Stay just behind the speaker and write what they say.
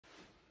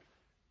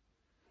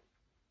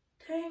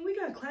Dang, we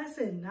got class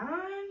at 9?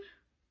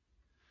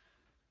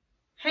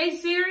 Hey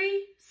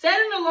Siri, set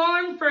an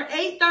alarm for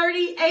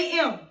 8:30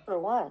 a.m. For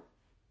what?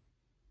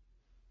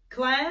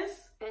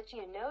 Class? Bitch,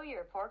 you know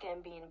your pork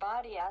and bean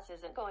body ass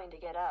isn't going to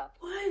get up.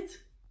 What?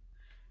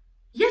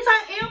 Yes,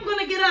 I am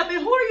gonna get up. And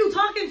who are you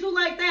talking to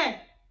like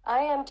that? I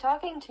am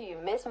talking to you,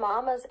 Miss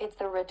Mamas. It's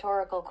the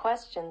rhetorical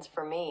questions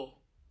for me.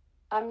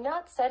 I'm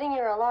not setting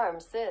your alarm,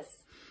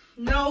 sis.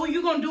 No,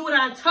 you're gonna do what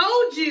I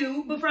told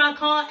you before I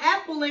call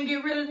Apple and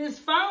get rid of this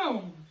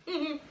phone.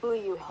 Ooh,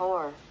 you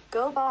whore.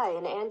 Go buy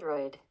an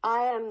Android.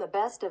 I am the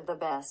best of the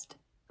best.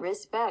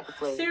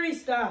 Respectfully. Siri,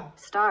 stop.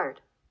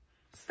 Start.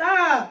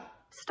 Stop.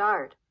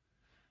 Start.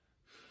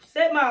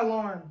 Set my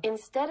alarm.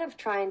 Instead of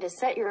trying to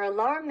set your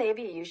alarm,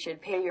 maybe you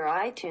should pay your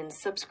iTunes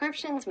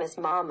subscriptions, Miss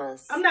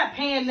Mamas. I'm not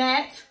paying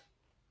that.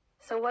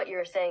 So what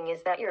you're saying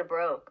is that you're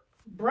broke.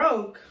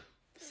 Broke?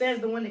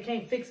 Says the one that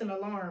can't fix an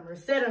alarm or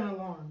set an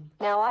alarm.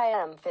 Now I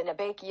am finna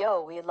bake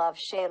yo, we love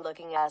Shay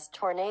looking ass,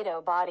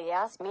 tornado body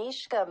ass,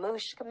 Mishka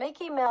Mooshka,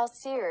 Mickey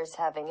Mouse Sears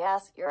having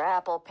ass. Your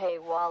Apple Pay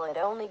wallet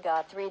only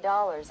got $3,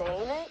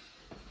 ain't it?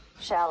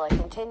 Shall I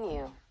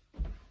continue?